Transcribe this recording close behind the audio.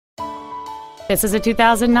This is a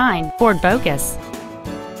 2009 Ford Focus.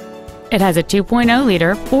 It has a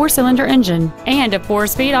 2.0-liter four-cylinder engine and a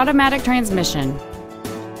 4-speed automatic transmission.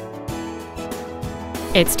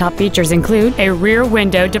 Its top features include a rear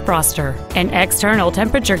window defroster, an external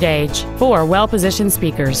temperature gauge, 4 well-positioned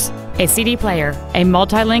speakers, a CD player, a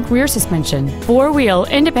multi-link rear suspension, 4-wheel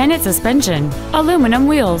independent suspension, aluminum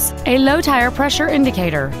wheels, a low tire pressure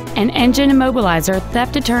indicator, an engine immobilizer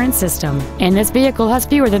theft deterrent system, and this vehicle has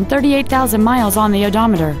fewer than 38,000 miles on the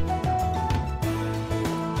odometer.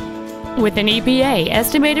 With an EPA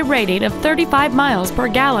estimated rating of 35 miles per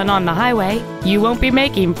gallon on the highway, you won't be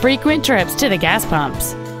making frequent trips to the gas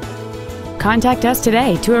pumps. Contact us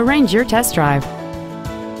today to arrange your test drive.